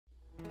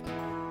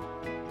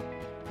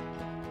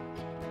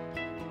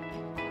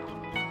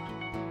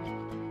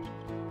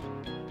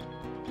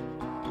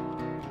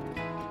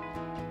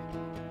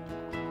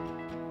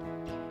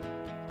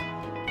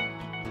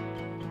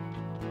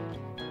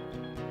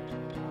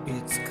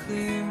It's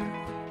clear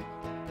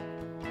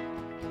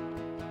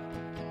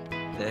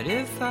that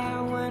if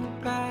I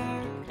went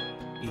back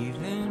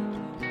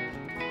even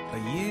a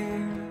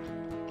year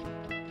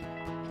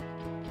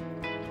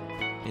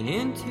and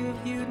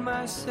interviewed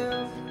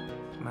myself,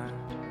 my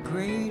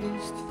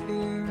greatest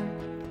fear,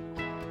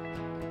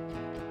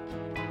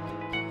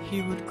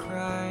 he would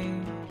cry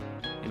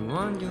and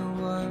wonder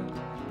what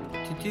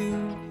to do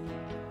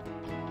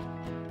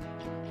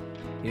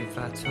if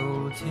I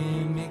told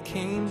him it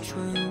came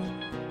true.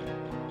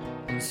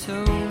 And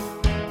so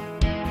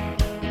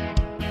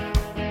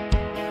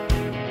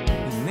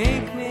you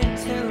make me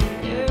tell him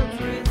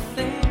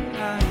everything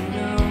I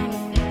know.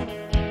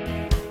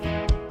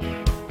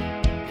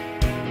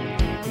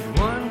 He'd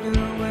wonder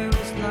where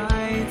his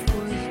life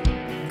was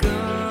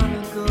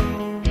gonna go,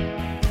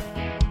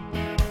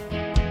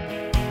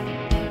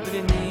 but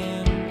in the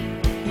end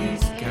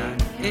he's got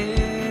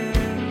everything,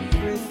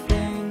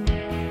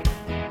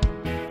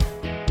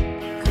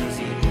 'cause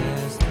he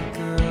has the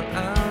girl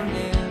I'll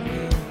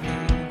never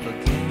have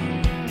again.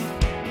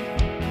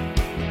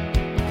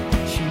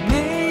 She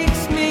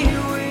makes me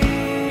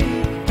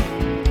weak,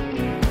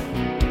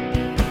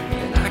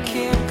 and I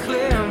can't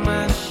clear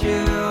my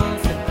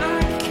shelf, and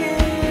I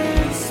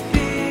can't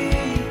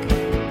speak.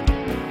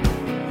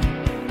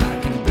 I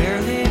can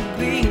barely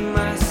be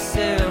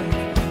myself.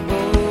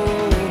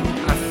 Oh,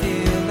 I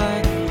feel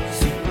like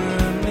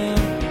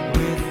Superman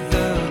with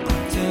the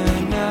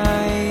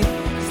kryptonite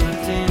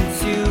slipped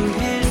into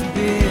his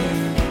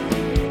beard,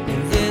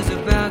 and there's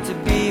about to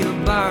be a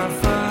bar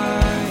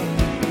fight.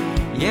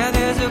 Yeah,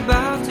 there's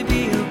about to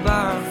be a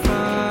bar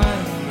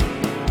fight.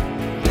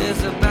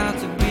 There's about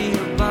to be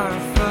a bar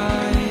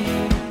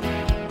fight.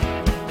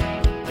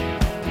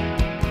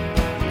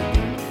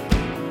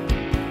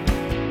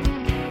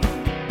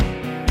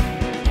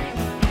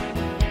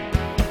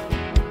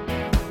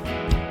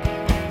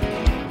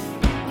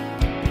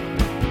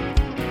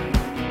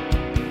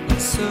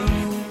 And so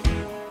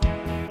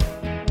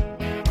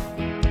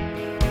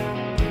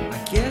I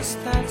guess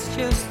that's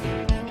just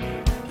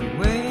the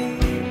way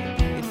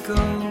it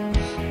goes.